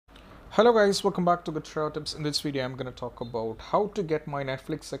Hello guys, welcome back to Good Trail Tips. In this video I'm going to talk about how to get my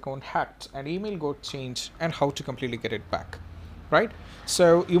Netflix account hacked and email got changed and how to completely get it back. Right?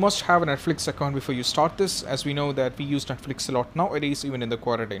 So you must have a Netflix account before you start this, as we know that we use Netflix a lot nowadays, even in the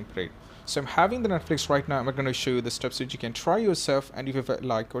quarantine period. So I'm having the Netflix right now. I'm going to show you the steps that you can try yourself, and if you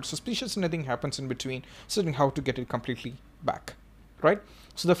like or suspicious anything happens in between, so how to get it completely back. Right?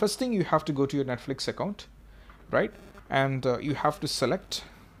 So the first thing, you have to go to your Netflix account, right? And you have to select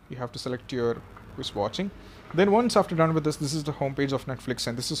your who's watching. Then once after done with this is the home page of Netflix,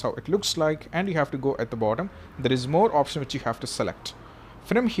 and this is how it looks like. And you have to go at the bottom. There is more option which you have to select.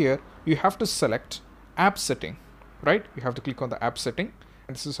 From here you have to select app setting, right? You have to click on the app setting,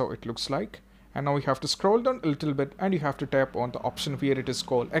 and this is how it looks like. And now you have to scroll down a little bit, and you have to tap on the option where it is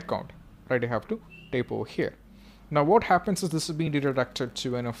called account, right? You have to tap over here. Now what happens is this is being redirected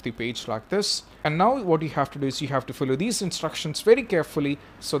to one of the page like this, and now what you have to do is you have to follow these instructions very carefully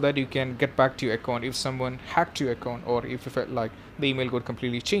so that you can get back to your account if someone hacked your account, or if you felt like the email got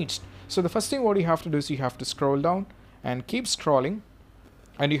completely changed. So the first thing what you have to do is you have to scroll down and keep scrolling,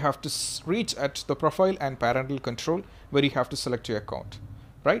 and you have to reach at the profile and parental control where you have to select your account.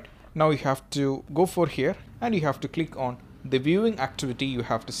 Right now you have to go for here, and you have to click on the viewing activity. You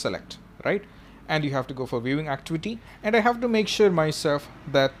have to select, right? And you have to go for viewing activity, and I have to make sure myself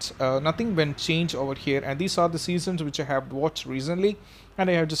that nothing went change over here, and these are the seasons which I have watched recently, and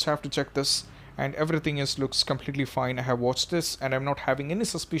I just have to check this, and everything looks completely fine. I have watched this and I'm not having any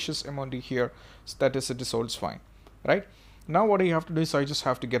suspicious amount here, so that is, it is all fine. Right now what I have to do is I just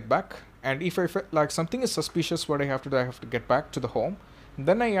have to get back, and if I feel like something is suspicious, what I have to do, I have to get back to the home.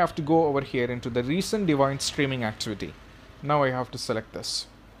 Then I have to go over here into the recent device streaming activity. Now I have to select this.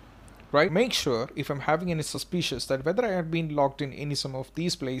 Right, make sure if I'm having any suspicious that whether I have been logged in some of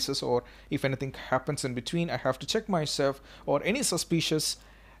these places, or if anything happens in between, I have to check myself, or any suspicious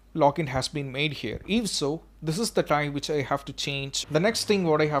login has been made here. If so, this is the time which I have to change. The next thing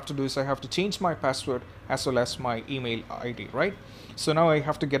what I have to do is I have to change my password as well as my email ID, right? So now I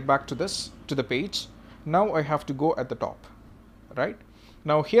have to get back to the page. Now I have to go at the top, right?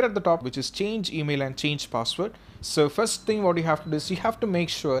 Now here at the top, which is change email and change password. So first thing what you have to do is you have to make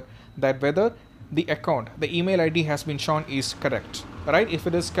sure that whether the account, the email ID has been shown is correct, right? If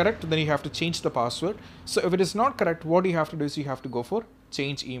it is correct, then you have to change the password. So if it is not correct, what you have to do is you have to go for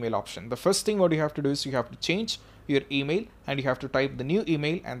change email option. The first thing what you have to do is you have to change your email, and you have to type the new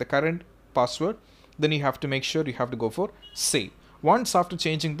email and the current password. Then you have to make sure you have to go for save. Once after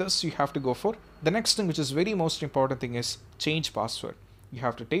changing this, you have to go for the next thing, which is very most important thing, is change password. You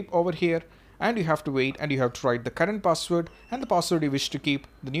have to type over here, and you have to wait, and you have to write the current password and the password you wish to keep,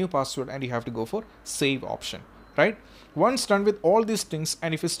 the new password, and you have to go for save option. Right? Once done with all these things,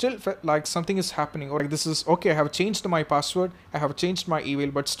 and if you still feel like something is happening, or like this is okay, I have changed my password, I have changed my email,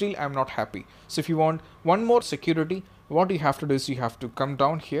 but still I'm not happy. So if you want one more security, what you have to do is you have to come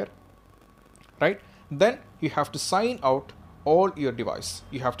down here, right? Then you have to sign out all your device.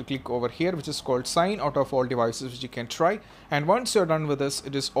 You have to click over here, which is called sign out of all devices, which you can try, and once you're done with this,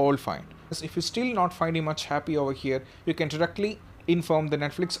 it is all fine. If you're still not finding much happy over here, you can directly inform the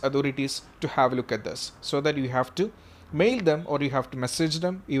Netflix authorities to have a look at this, so that you have to mail them or you have to message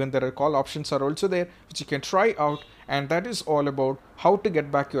them. Even there are call options are also there, which you can try out, and that is all about how to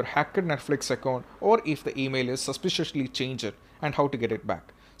get back your hacked Netflix account, or if the email is suspiciously changed, and how to get it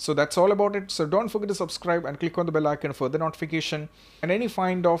back. So that's all about it. So don't forget to subscribe and click on the bell icon for the notification. And any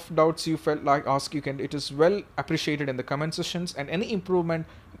find of doubts you felt like ask, you can, it is well appreciated in the comment sections, and any improvement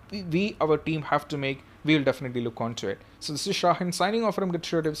our team have to make, we will definitely look onto it. So this is Shahin signing off from Good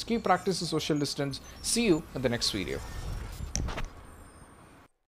Tips. Keep practicing social distance. See you in the next video.